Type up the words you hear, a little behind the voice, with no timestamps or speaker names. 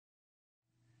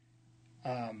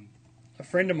a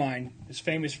friend of mine is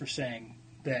famous for saying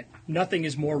that nothing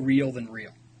is more real than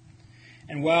real.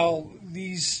 And while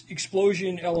these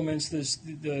explosion elements,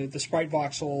 the sprite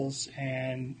voxels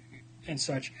and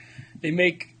such, they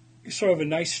make sort of a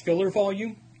nice filler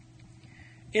volume,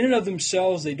 in and of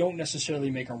themselves, they don't necessarily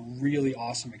make a really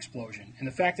awesome explosion. And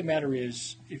the fact of the matter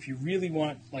is, if you really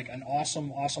want like an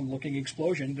awesome looking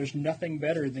explosion, there's nothing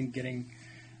better than getting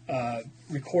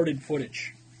recorded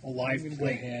footage, a live play. Go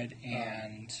ahead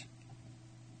and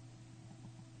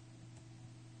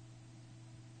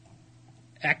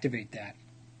activate that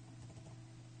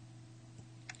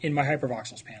in my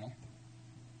hypervoxels panel.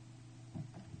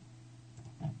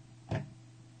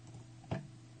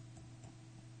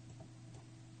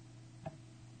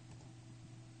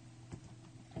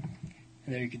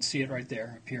 And there you can see it right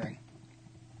there appearing.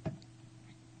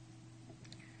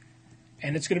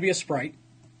 And it's going to be a sprite.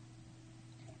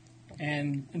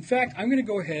 And in fact, I'm going to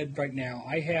go ahead right now.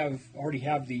 I already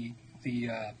have the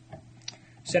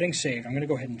settings saved. I'm going to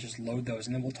go ahead and just load those,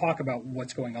 and then we'll talk about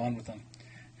what's going on with them,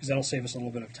 because that'll save us a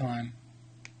little bit of time.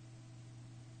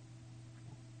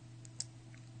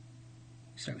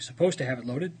 So I was supposed to have it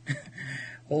loaded.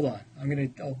 Hold on.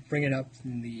 I'll bring it up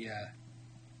in the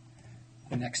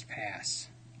next pass.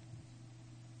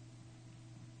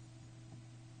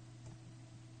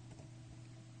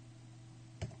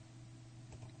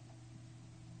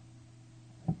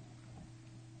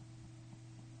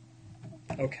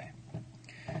 Okay.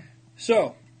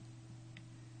 So,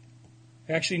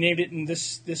 I actually named it in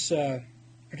this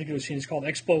particular scene. It's called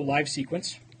Expo Live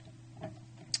Sequence.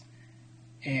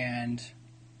 And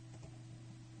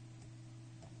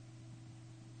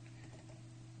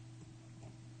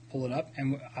pull it up,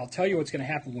 and I'll tell you what's going to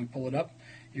happen when we pull it up.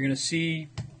 You're going to see,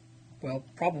 well,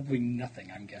 probably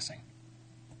nothing, I'm guessing.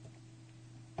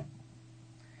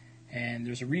 And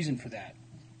there's a reason for that.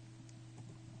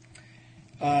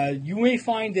 You may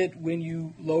find that when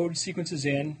you load sequences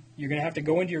in, you're going to have to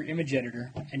go into your image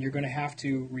editor, and you're going to have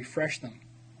to refresh them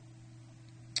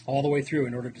all the way through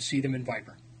in order to see them in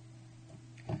Viper.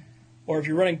 Or if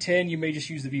you're running 10, you may just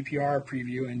use the VPR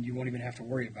preview, and you won't even have to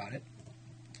worry about it.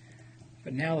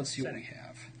 But now let's see what we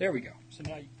have. There we go. So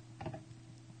now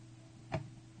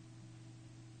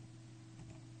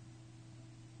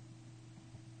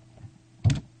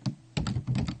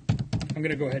I'm going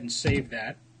to go ahead and save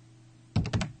that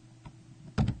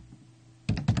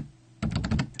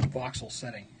voxel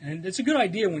setting. And it's a good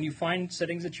idea when you find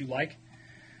settings that you like,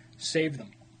 save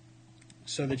them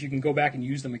so that you can go back and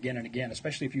use them again and again,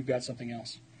 especially if you've got something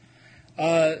else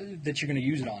that you're going to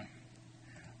use it on.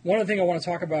 One other thing I want to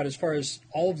talk about as far as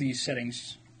all of these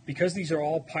settings, because these are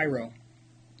all pyro,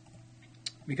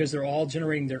 because they're all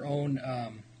generating their own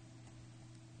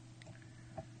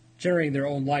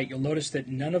light, you'll notice that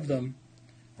none of them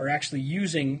are actually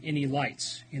using any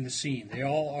lights in the scene. They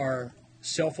all are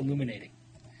self-illuminating.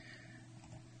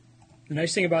 The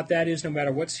nice thing about that is no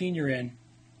matter what scene you're in,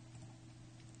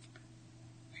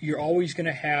 you're always going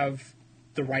to have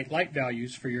the right light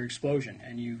values for your explosion,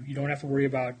 and you don't have to worry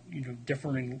about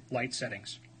differing light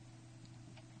settings.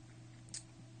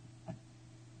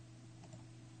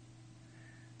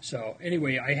 So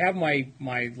anyway, I have my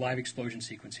live explosion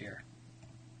sequence here.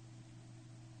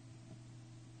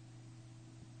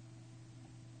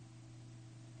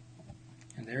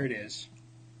 And there it is.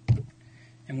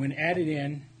 And when added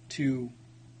in to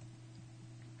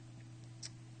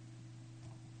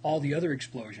all the other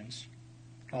explosions,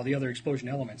 all the other explosion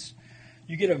elements,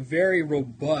 you get a very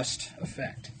robust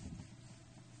effect.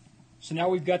 So now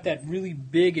we've got that really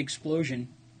big explosion,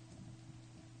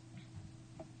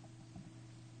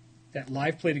 that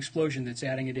live plate explosion that's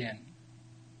adding it in.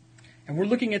 And we're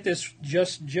looking at this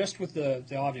just with the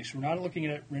objects. We're not looking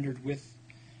at it rendered with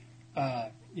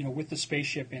with the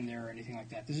spaceship in there or anything like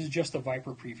that. This is just the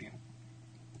Viper preview.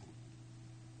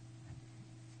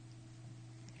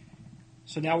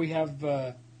 So now we have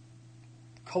the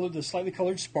slightly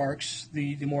colored sparks,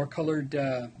 the more colored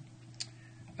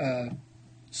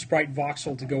sprite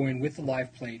voxel to go in with the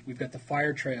live plate. We've got the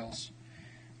fire trails.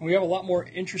 And we have a lot more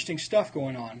interesting stuff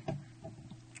going on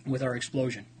with our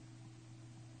explosion.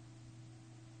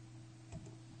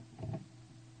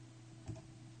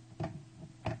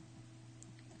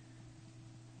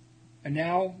 And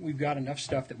now we've got enough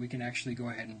stuff that we can actually go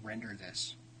ahead and render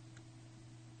this.